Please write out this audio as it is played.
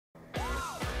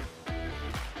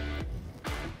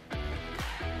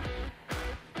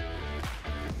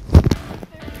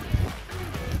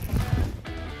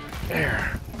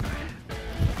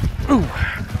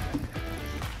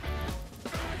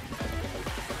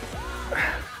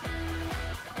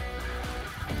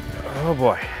Oh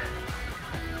boy,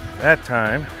 that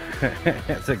time,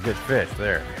 that's a good fish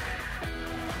there.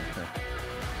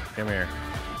 Come here.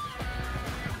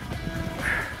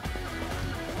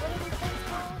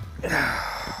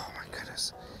 Oh my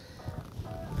goodness.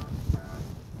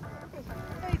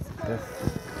 The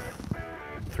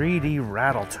 3D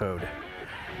rattle toad.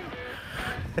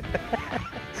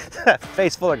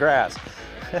 Face full of grass.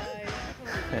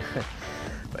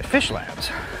 By Fish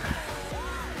Labs.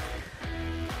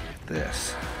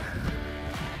 This.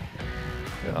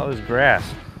 Look at all this grass.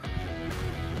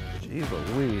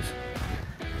 Jeez Louise.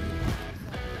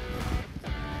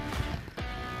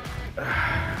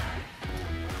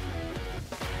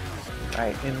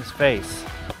 Right in his face.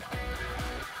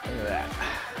 Look at that.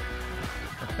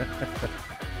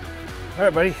 All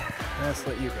right, buddy. Let's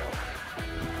let you go.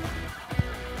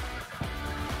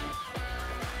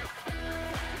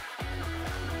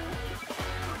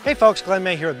 Hey folks, Glenn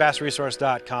May here with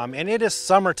BassResource.com, and it is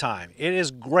summertime. It is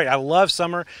great. I love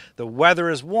summer. The weather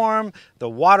is warm, the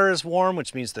water is warm,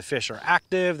 which means the fish are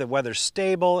active, the weather's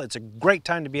stable. It's a great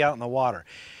time to be out in the water.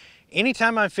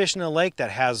 Anytime I'm fishing a lake that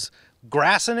has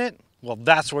grass in it, well,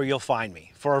 that's where you'll find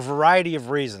me for a variety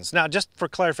of reasons. Now, just for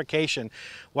clarification,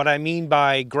 what I mean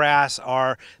by grass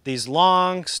are these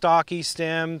long, stocky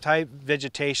stem type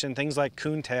vegetation, things like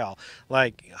coontail,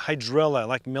 like hydrilla,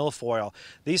 like milfoil.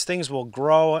 These things will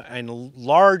grow in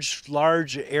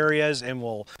large areas and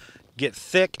will get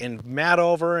thick and mat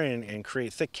over and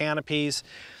create thick canopies.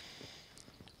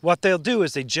 What they'll do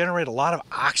is they generate a lot of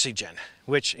oxygen,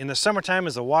 which in the summertime,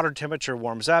 as the water temperature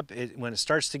warms up, when it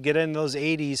starts to get in those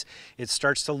 80s, it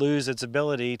starts to lose its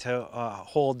ability to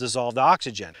hold dissolved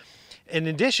oxygen. In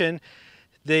addition,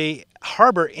 they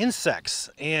harbor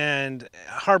insects and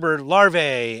harbor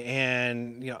larvae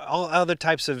and all other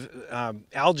types of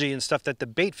algae and stuff that the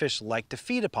bait fish like to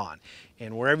feed upon.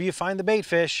 And wherever you find the bait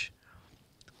fish,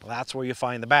 well, that's where you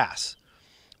find the bass.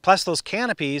 Plus those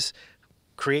canopies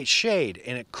create shade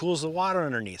and it cools the water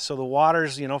underneath. So the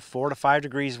water's 4 to 5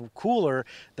 degrees cooler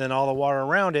than all the water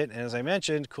around it. And as I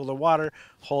mentioned, cooler water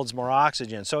holds more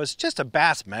oxygen. So it's just a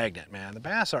bass magnet, man. The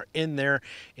bass are in there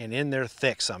and in there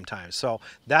thick sometimes. So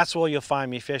that's where you'll find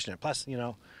me fishing it. Plus,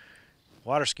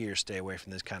 water skiers stay away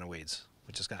from these kind of weeds,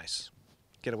 which is nice.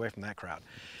 Get away from that crowd.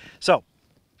 So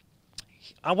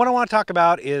what I want to talk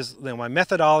about is my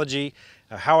methodology,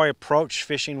 how I approach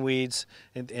fishing weeds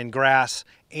and grass,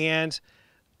 and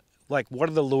what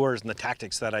are the lures and the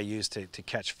tactics that I use to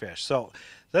catch fish. So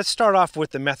let's start off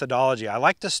with the methodology. I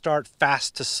like to start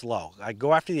fast to slow. I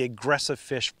go after the aggressive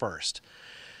fish first,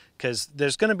 because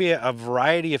there's going to be a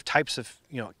variety of types of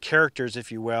characters,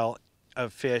 if you will,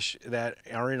 of fish that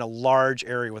are in a large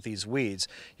area with these weeds.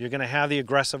 You're going to have the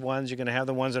aggressive ones, you're going to have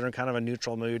the ones that are in kind of a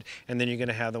neutral mood, and then you're going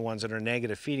to have the ones that are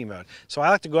negative feeding mode. So I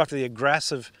like to go after the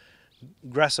aggressive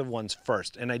ones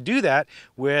first, and I do that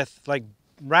with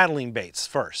rattling baits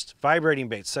first, vibrating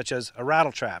baits such as a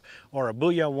rattle trap or a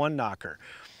Booyah one knocker.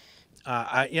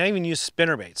 I even use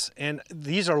spinner baits, and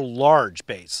these are large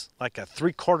baits, like a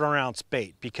 3/4 ounce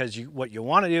bait, because what you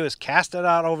want to do is cast it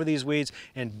out over these weeds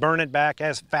and burn it back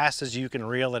as fast as you can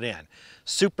reel it in.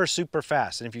 Super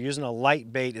fast. And if you're using a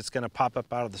light bait, it's going to pop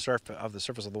up out of the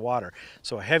surface of the water.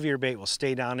 So a heavier bait will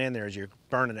stay down in there as you're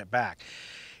burning it back.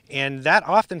 And that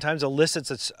oftentimes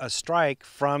elicits a strike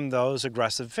from those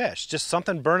aggressive fish. Just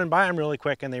something burning by them really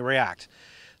quick and they react.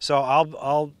 So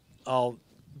I'll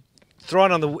throw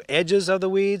it on the edges of the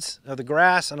weeds, of the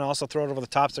grass, and also throw it over the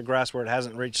tops of grass where it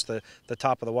hasn't reached the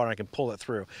top of the water and I can pull it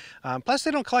through. Plus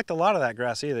they don't collect a lot of that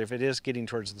grass either if it is getting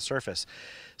towards the surface.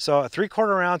 So a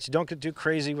 3/4 ounce, you don't get too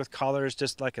crazy with colors,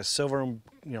 just like a silver,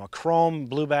 a chrome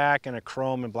blueback and a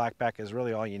chrome and blackback is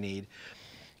really all you need.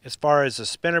 As far as the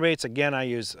spinner baits, again, I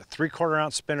use a 3/4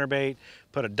 ounce spinner bait,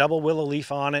 put a double willow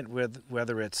leaf on it with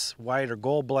whether it's white or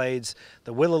gold blades.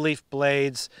 The willow leaf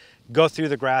blades go through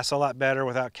the grass a lot better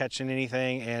without catching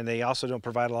anything, and they also don't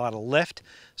provide a lot of lift,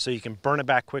 so you can burn it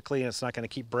back quickly and it's not going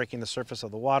to keep breaking the surface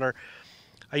of the water.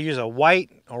 I use a white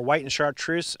and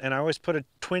chartreuse, and I always put a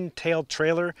twin-tailed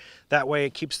trailer. That way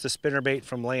it keeps the spinnerbait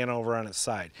from laying over on its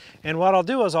side. And what I'll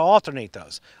do is I'll alternate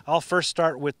those. I'll first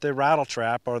start with the rattle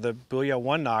trap or the Booyah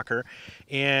one knocker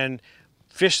and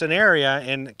fish an area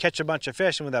and catch a bunch of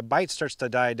fish. And when that bite starts to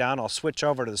die down, I'll switch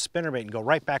over to the spinnerbait and go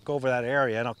right back over that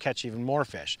area, and I'll catch even more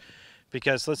fish.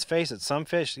 Because let's face it, some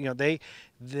fish, they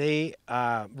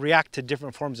react to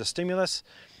different forms of stimulus.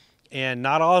 And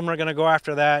not all of them are going to go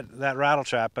after that rattle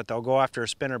trap, but they'll go after a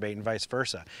spinnerbait and vice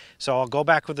versa. So I'll go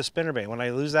back with the spinnerbait. When I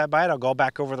lose that bite, I'll go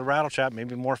back over the rattle trap.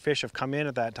 Maybe more fish have come in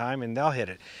at that time and they'll hit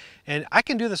it. And I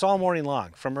can do this all morning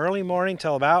long, from early morning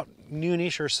till about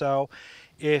noonish or so.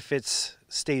 If it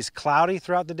stays cloudy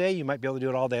throughout the day, you might be able to do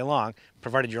it all day long,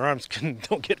 provided your arms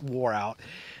don't get wore out.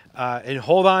 And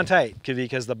hold on tight,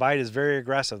 because the bite is very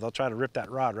aggressive. They'll try to rip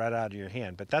that rod right out of your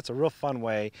hand. But that's a real fun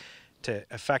way to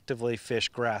effectively fish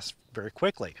grass very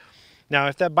quickly. Now,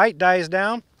 if that bite dies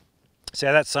down,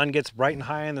 say that sun gets bright and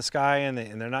high in the sky and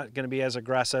they're not going to be as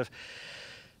aggressive,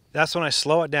 that's when I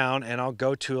slow it down and I'll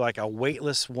go to like a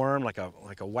weightless worm, like a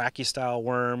wacky style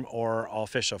worm, or I'll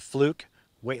fish a fluke,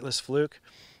 weightless fluke.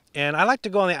 And I like to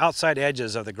go on the outside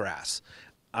edges of the grass,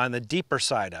 on the deeper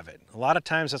side of it. A lot of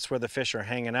times that's where the fish are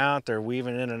hanging out. They're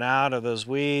weaving in and out of those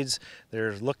weeds.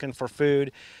 They're looking for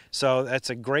food. So that's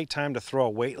a great time to throw a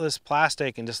weightless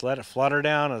plastic and just let it flutter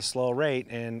down at a slow rate,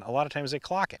 and a lot of times they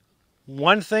clock it.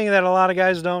 One thing that a lot of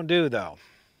guys don't do though,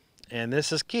 and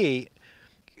this is key,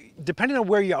 depending on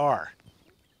where you are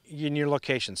in your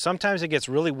location, sometimes it gets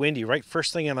really windy right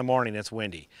first thing in the morning. It's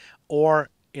windy, or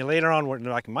later on,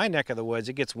 like in my neck of the woods,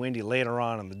 it gets windy later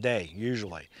on in the day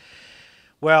usually.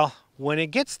 Well, when it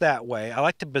gets that way, I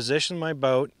like to position my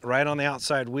boat right on the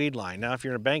outside weed line. Now, if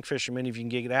you're a bank fisherman, if you can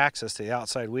get access to the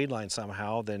outside weed line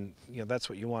somehow, then that's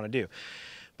what you want to do.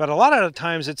 But a lot of the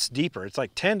times it's deeper. It's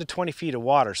like 10 to 20 feet of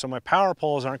water, so my power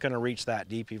poles aren't going to reach that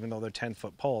deep, even though they're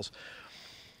 10-foot poles.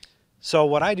 So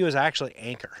what I do is I actually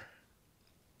anchor.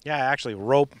 Yeah, I actually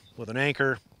rope with an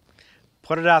anchor,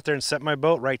 put it out there and set my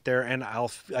boat right there, and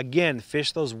I'll, again,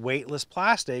 fish those weightless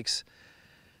plastics,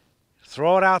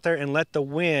 throw it out there and let the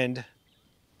wind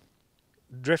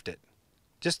drift it.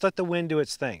 Just let the wind do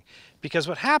its thing. Because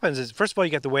what happens is, first of all, you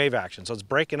get the wave action. So it's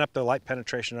breaking up the light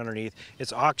penetration underneath.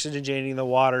 It's oxygenating the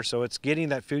water, so it's getting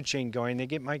that food chain going.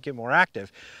 They might get more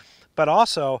active. But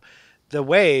also, the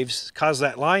waves cause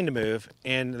that line to move,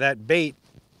 and that bait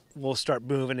will start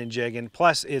moving and jigging.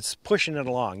 Plus, it's pushing it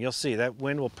along. You'll see that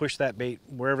wind will push that bait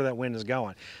wherever that wind is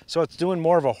going. So it's doing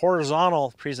more of a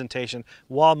horizontal presentation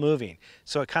while moving.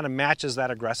 So it kind of matches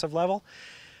that aggressive level.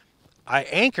 I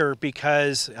anchor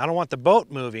because I don't want the boat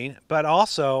moving, but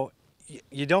also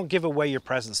you don't give away your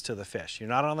presence to the fish. You're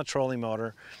not on the trolling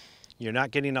motor. You're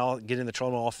not getting the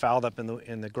trolling all fouled up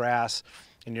in the grass,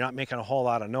 and you're not making a whole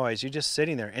lot of noise. You're just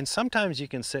sitting there. And sometimes you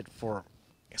can sit for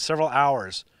several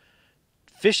hours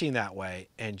fishing that way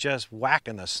and just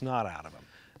whacking the snot out of them.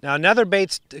 Now,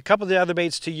 a couple of the other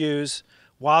baits to use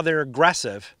while they're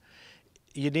aggressive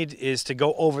is to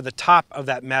go over the top of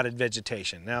that matted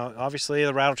vegetation. Now, obviously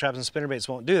the rattle traps and spinnerbaits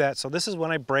won't do that, so this is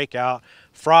when I break out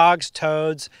frogs,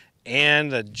 toads, and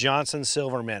the Johnson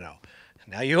silver minnow.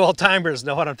 Now, you old timers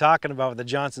know what I'm talking about with the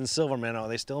Johnson silver minnow.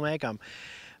 They still make them.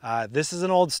 This is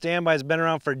an old standby. It's been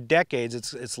around for decades.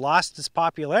 It's lost its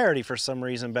popularity for some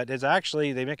reason, but it's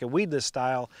actually, they make a weedless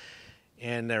style,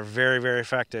 and they're very, very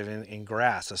effective in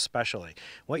grass especially.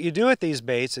 What you do with these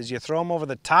baits is you throw them over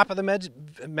the top of the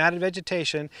matted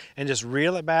vegetation and just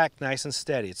reel it back nice and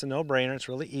steady. It's a no-brainer. It's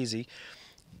really easy.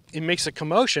 It makes a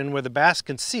commotion where the bass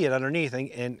can see it underneath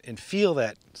and feel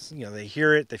that, they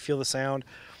hear it, they feel the sound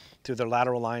through their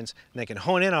lateral lines, and they can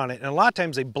hone in on it. And a lot of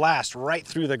times they blast right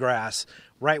through the grass,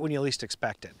 right when you least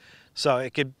expect it. So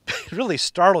it could really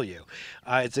startle you.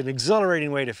 It's an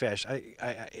exhilarating way to fish.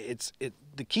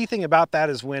 The key thing about that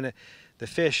is when the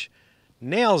fish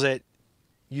nails it,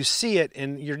 you see it,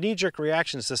 and your knee-jerk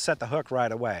reaction is to set the hook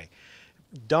right away.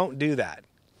 Don't do that.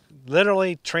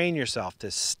 Literally train yourself to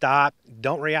stop,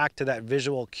 don't react to that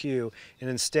visual cue, and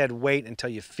instead wait until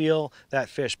you feel that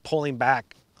fish pulling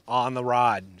back on the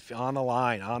rod, on the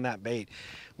line, on that bait.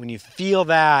 When you feel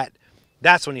that,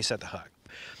 that's when you set the hook.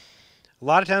 A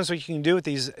lot of times what you can do with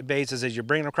these baits is as you're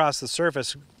bringing them across the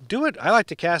surface, I like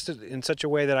to cast it in such a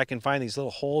way that I can find these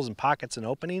little holes and pockets and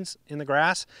openings in the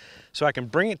grass. So I can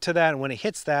bring it to that, and when it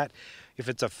hits that, if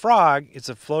it's a frog, it's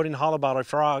a floating hollow body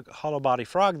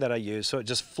frog that I use, so it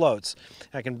just floats.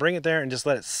 I can bring it there and just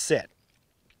let it sit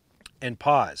and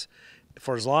pause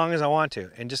for as long as I want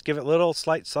to, and just give it little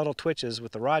slight subtle twitches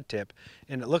with the rod tip,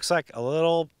 and it looks like a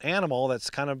little animal that's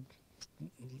kind of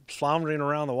floundering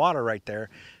around the water right there.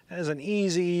 That is an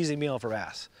easy, easy meal for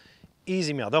bass.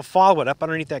 Easy meal. They'll follow it up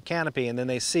underneath that canopy, and then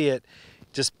they see it,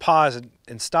 just pause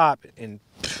and stop, and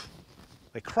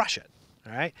they crush it.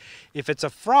 All right. If it's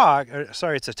a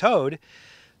it's a toad.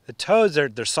 The toads,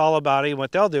 they're solid body.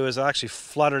 What they'll do is they'll actually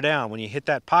flutter down. When you hit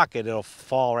that pocket, it'll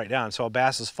fall right down. So a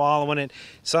bass is following it.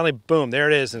 Suddenly, boom, there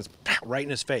it is, and it's right in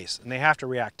his face, and they have to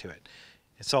react to it.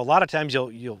 And so a lot of times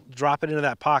you'll drop it into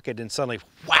that pocket, and suddenly,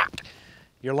 whack,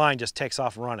 your line just takes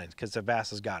off running because the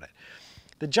bass has got it.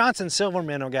 The Johnson silver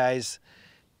minnow, guys,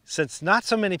 Since not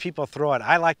so many people throw it,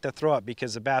 I like to throw it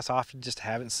because the bass often just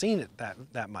haven't seen it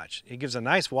that much. It gives a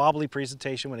nice wobbly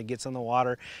presentation when it gets in the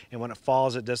water, and when it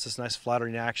falls, it does this nice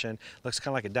fluttering action. Looks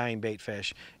kind of like a dying bait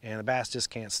fish, and the bass just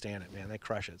can't stand it, man. They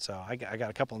crush it. So I got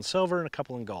a couple in silver and a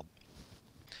couple in gold.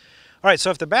 All right,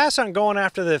 so if the bass aren't going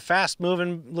after the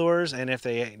fast-moving lures, and if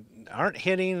they aren't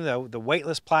hitting the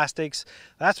weightless plastics,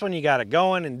 that's when you got to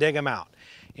go in and dig them out.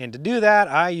 And to do that,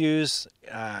 I use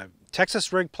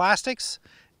Texas rig plastics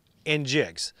and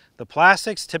jigs. The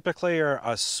plastics typically are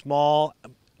a small,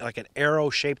 like an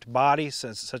arrow-shaped body,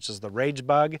 such as the rage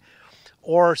bug,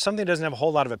 or something that doesn't have a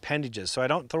whole lot of appendages. So I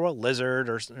don't throw a lizard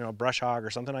or brush hog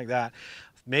or something like that.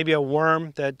 Maybe a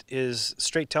worm that is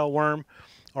straight-tail worm,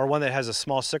 or one that has a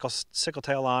small sickle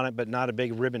tail on it, but not a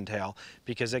big ribbon tail,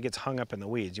 because it gets hung up in the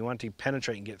weeds. You want it to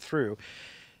penetrate and get through.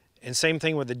 And same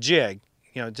thing with the jig.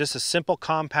 Just a simple,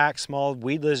 compact, small,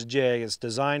 weedless jig is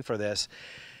designed for this.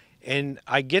 And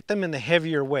I get them in the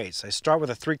heavier weights. I start with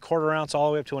a 3/4 ounce all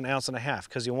the way up to 1.5 ounces,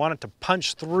 because you want it to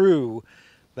punch through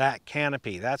that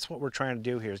canopy. That's what we're trying to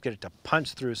do here, is get it to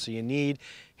punch through. So you need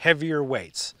heavier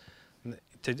weights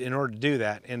in order to do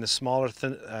that, and the smaller,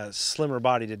 slimmer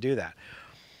body to do that.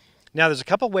 Now there's a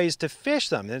couple ways to fish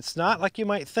them. It's not like you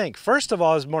might think. First of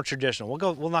all is more traditional.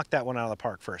 We'll knock that one out of the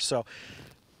park first. So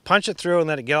punch it through and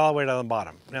let it get all the way to the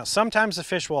bottom. Now sometimes the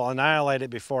fish will annihilate it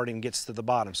before it even gets to the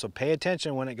bottom. So pay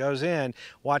attention when it goes in.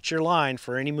 Watch your line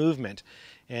for any movement,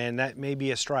 and that may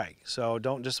be a strike. So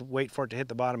don't just wait for it to hit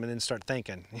the bottom and then start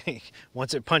thinking.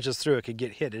 Once it punches through, it could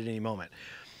get hit at any moment.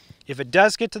 If it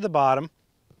does get to the bottom,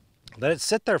 let it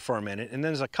sit there for a minute, and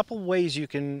then there's a couple ways you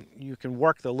can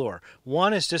work the lure.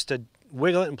 One is just to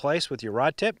wiggle it in place with your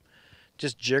rod tip.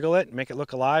 Just jiggle it, make it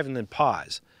look alive, and then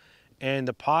pause. And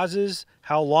the pauses,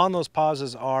 how long those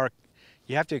pauses are,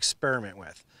 you have to experiment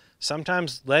with.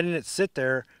 Sometimes letting it sit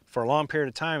there for a long period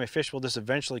of time, a fish will just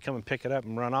eventually come and pick it up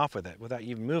and run off with it without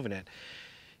even moving it,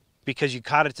 because you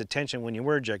caught its attention when you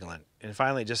were jiggling, and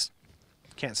finally it just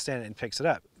can't stand it and picks it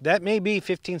up. That may be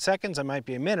 15 seconds, it might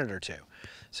be a minute or two.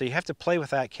 So you have to play with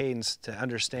that cadence to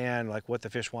understand like what the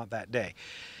fish want that day.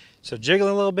 So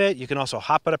jiggling a little bit, you can also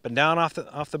hop it up and down off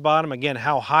the bottom. Again,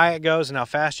 how high it goes and how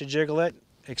fast you jiggle it,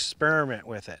 experiment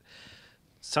with it.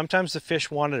 Sometimes the fish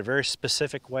want it a very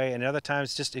specific way, and other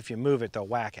times just if you move it, they'll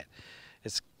whack it.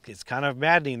 It's kind of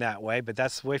maddening that way, but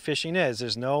that's the way fishing is.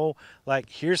 There's no like,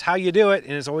 here's how you do it,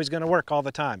 and it's always going to work all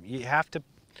the time. You have to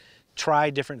try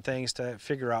different things to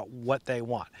figure out what they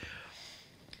want.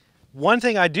 One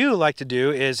thing I do like to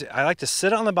do is I like to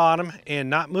sit on the bottom and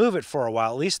not move it for a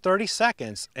while, at least 30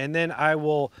 seconds, and then I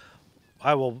will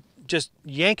just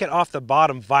yank it off the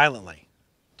bottom violently.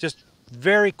 Just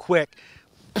very quick,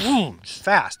 boom, just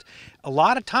fast. A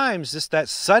lot of times just that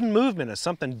sudden movement of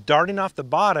something darting off the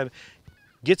bottom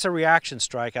gets a reaction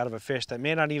strike out of a fish that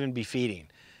may not even be feeding.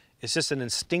 It's just an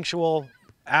instinctual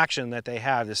action that they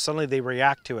have. Just suddenly they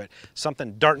react to it.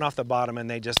 Something darting off the bottom and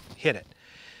they just hit it.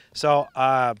 So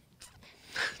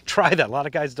try that. A lot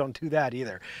of guys don't do that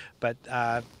either, but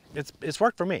it's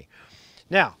worked for me.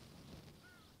 Now,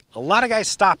 a lot of guys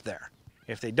stop there.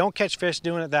 If they don't catch fish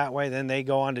doing it that way, then they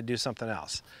go on to do something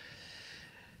else.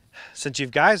 Since you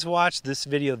guys watched this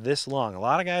video this long, a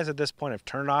lot of guys at this point have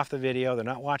turned off the video. They're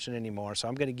not watching anymore, so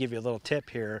I'm going to give you a little tip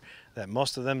here that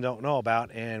most of them don't know about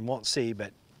and won't see,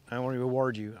 but I want to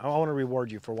reward you. I want to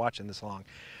reward you for watching this long.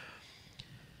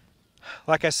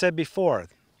 Like I said before,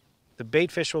 the bait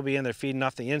fish will be in there feeding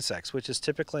off the insects, which is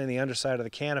typically in the underside of the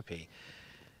canopy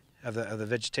of the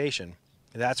vegetation.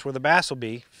 That's where the bass will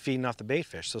be feeding off the bait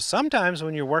fish. So sometimes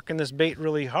when you're working this bait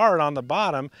really hard on the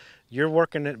bottom, you're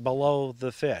working it below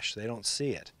the fish. They don't see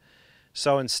it.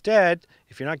 So instead,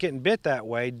 if you're not getting bit that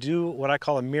way, do what I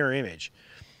call a mirror image.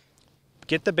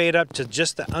 Get the bait up to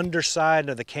just the underside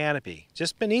of the canopy,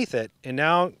 just beneath it. And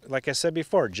now, like I said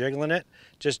before, jiggling it,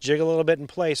 just jiggle a little bit in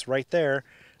place right there.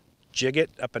 Jig it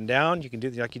up and down. You can do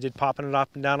like you did popping it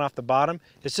up and down off the bottom.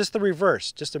 It's just the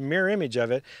reverse, just a mirror image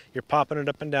of it. You're popping it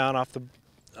up and down off the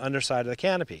underside of the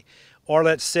canopy. Or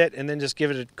let it sit and then just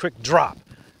give it a quick drop.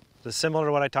 So similar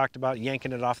to what I talked about,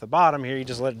 yanking it off the bottom. Here you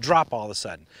just let it drop all of a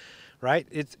sudden, right?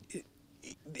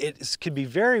 It could be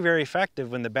very, very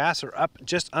effective when the bass are up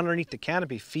just underneath the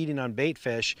canopy feeding on bait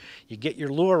fish. You get your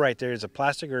lure right there, it's a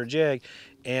plastic or a jig,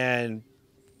 and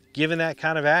given that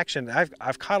kind of action,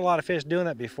 I've caught a lot of fish doing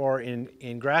that before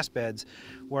in grass beds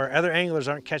where other anglers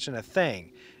aren't catching a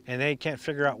thing, and they can't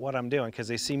figure out what I'm doing because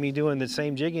they see me doing the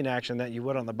same jigging action that you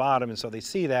would on the bottom, and so they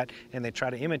see that and they try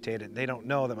to imitate it. They don't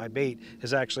know that my bait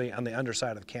is actually on the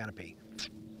underside of the canopy.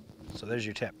 So there's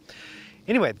your tip.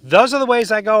 Anyway, those are the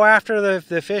ways I go after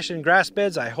the fish in grass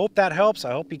beds. I hope that helps.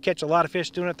 I hope you catch a lot of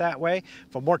fish doing it that way.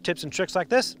 For more tips and tricks like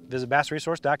this, visit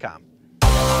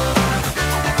BassResource.com.